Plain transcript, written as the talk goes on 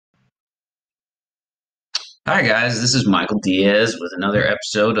Hi, guys. This is Michael Diaz with another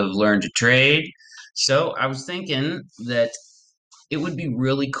episode of Learn to Trade. So, I was thinking that it would be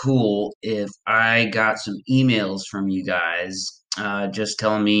really cool if I got some emails from you guys just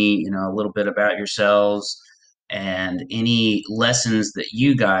telling me, a little bit about yourselves and any lessons that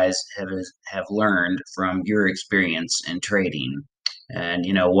you guys have learned from your experience in trading and,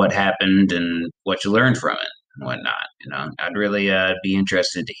 what happened and what you learned from it and whatnot. I'd really be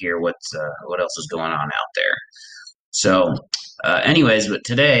interested to hear what else is going on out there. So, anyways, but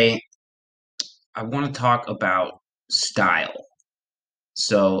today I want to talk about style.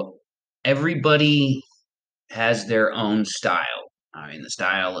 So, everybody has their own style. I mean, the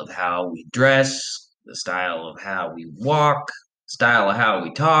style of how we dress, the style of how we walk, style of how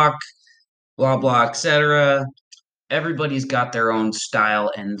we talk, blah, blah, etc. Everybody's got their own style,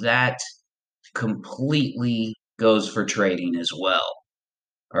 and that completely goes for trading as well.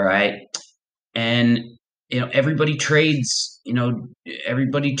 All right. And everybody trades in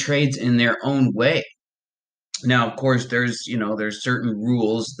their own way. Now, of course, there's certain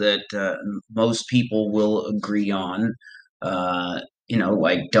rules that most people will agree on.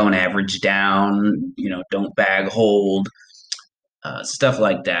 Like don't average down, don't bag hold, stuff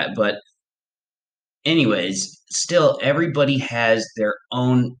like that. But anyways, still everybody has their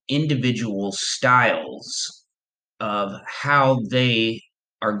own individual styles of how they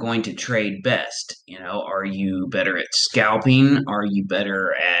are going to trade best. Are you better at scalping? Are you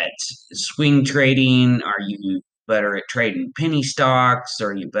better at swing trading? Are you better at trading penny stocks?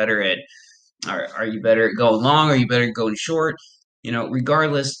 Are you better at going long? Are you better at going short?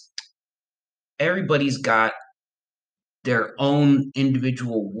 Regardless, everybody's got their own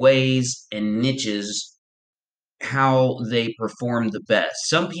individual ways and niches how they perform the best.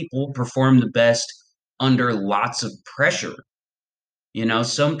 Some people perform the best under lots of pressure.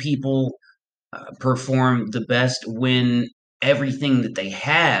 Some people perform the best when everything that they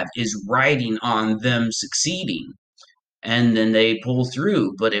have is riding on them succeeding, and then they pull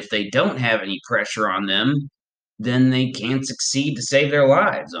through. But if they don't have any pressure on them, then they can't succeed to save their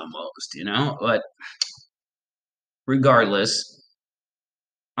lives almost. But regardless,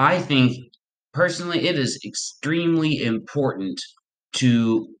 I think personally it is extremely important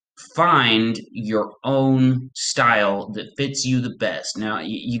to find your own style that fits you the best. Now,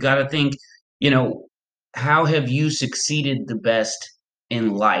 you got to think, you know, how have you succeeded the best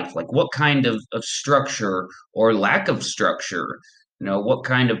in life? Like, what kind of structure or lack of structure, what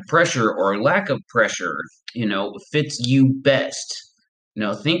kind of pressure or lack of pressure, fits you best?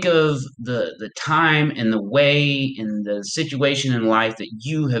 Think of the time and the way and the situation in life that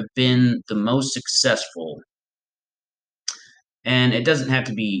you have been the most successful. And it doesn't have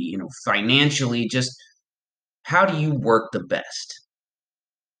to be, financially, just how do you work the best?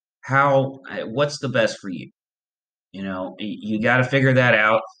 What's the best for you? You got to figure that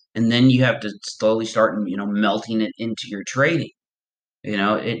out. And then you have to slowly start, melting it into your trading.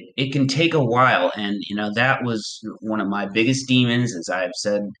 It can take a while. And, that was one of my biggest demons, as I've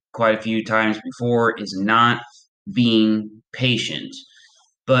said quite a few times before, is not being patient.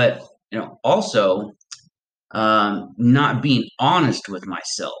 But, also not being honest with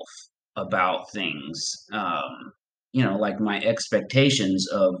myself about things. Like my expectations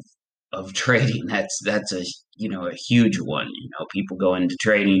of trading. That's a huge one. People go into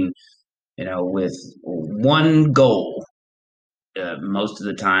trading, with one goal most of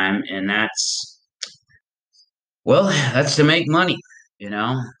the time, and that's to make money. You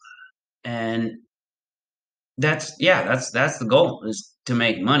know, and that's the goal is to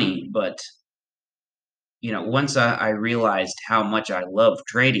make money. But once I realized how much I love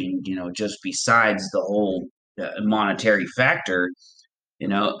trading, just besides the whole monetary factor,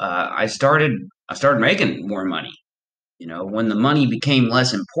 I started making more money. When the money became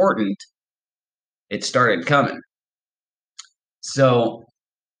less important, it started coming. So,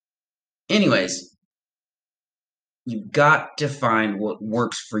 anyways, you've got to find what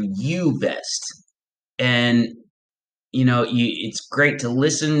works for you best. And it's great to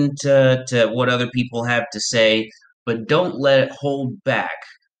listen to what other people have to say, but don't let it hold back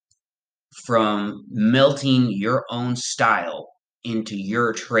from melting your own style into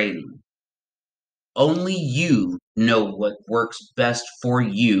your trading. Only you know what works best for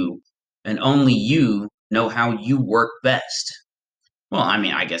you, and only you know how you work best. Well, I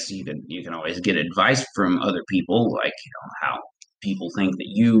mean, I guess you can always get advice from other people, like how people think that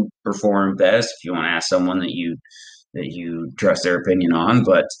you perform best. If you want to ask someone that you trust their opinion on,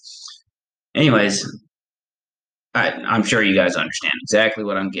 but anyways, I'm sure you guys understand exactly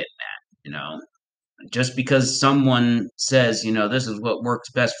what I'm getting at. Just because someone says, this is what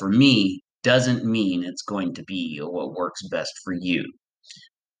works best for me, doesn't mean it's going to be what works best for you.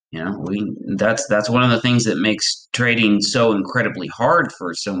 That's one of the things that makes trading so incredibly hard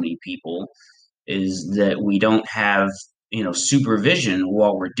for so many people is that we don't have, supervision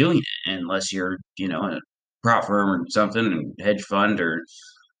while we're doing it, unless you're, a prop firm or something, a hedge fund or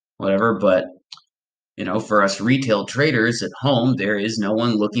whatever. But, for us retail traders at home, there is no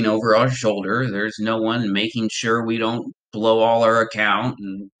one looking over our shoulder. There's no one making sure we don't blow all our account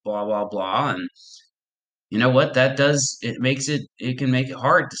and blah, blah, blah. And you know what that does? It can make it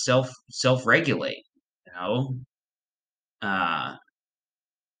hard to self regulate, you know? Uh,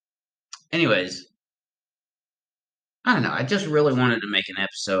 anyways, I don't know. I just really wanted to make an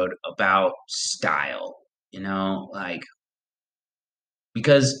episode about style, like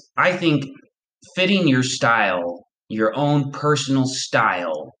because I think fitting your style, your own personal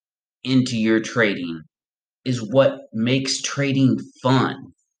style into your trading is what makes trading fun.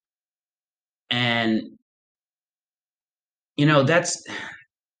 And that's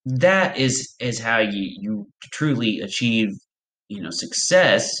that is how you truly achieve,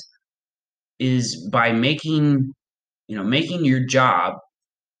 success is by making your job.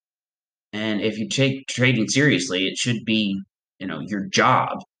 And if you take trading seriously, it should be, your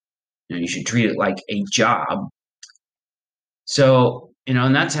job. You should treat it like a job. So,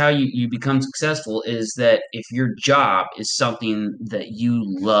 and that's how you become successful is that if your job is something that you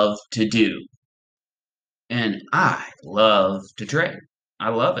love to do. And I love to trade. I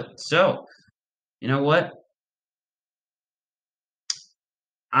love it. So, you know what?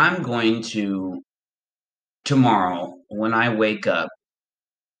 I'm going to tomorrow when I wake up,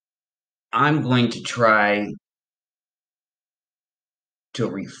 I'm going to try to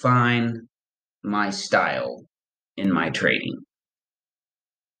refine my style in my trading.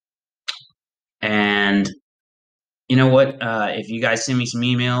 And you know what? If you guys send me some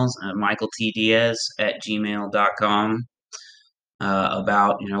emails, michaeltdiaz@gmail.com,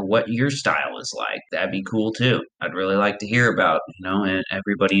 about, what your style is like, that'd be cool too. I'd really like to hear about,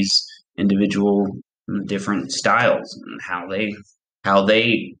 everybody's individual different styles and how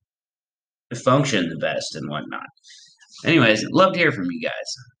they function the best and whatnot. Anyways, love to hear from you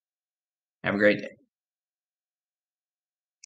guys. Have a great day.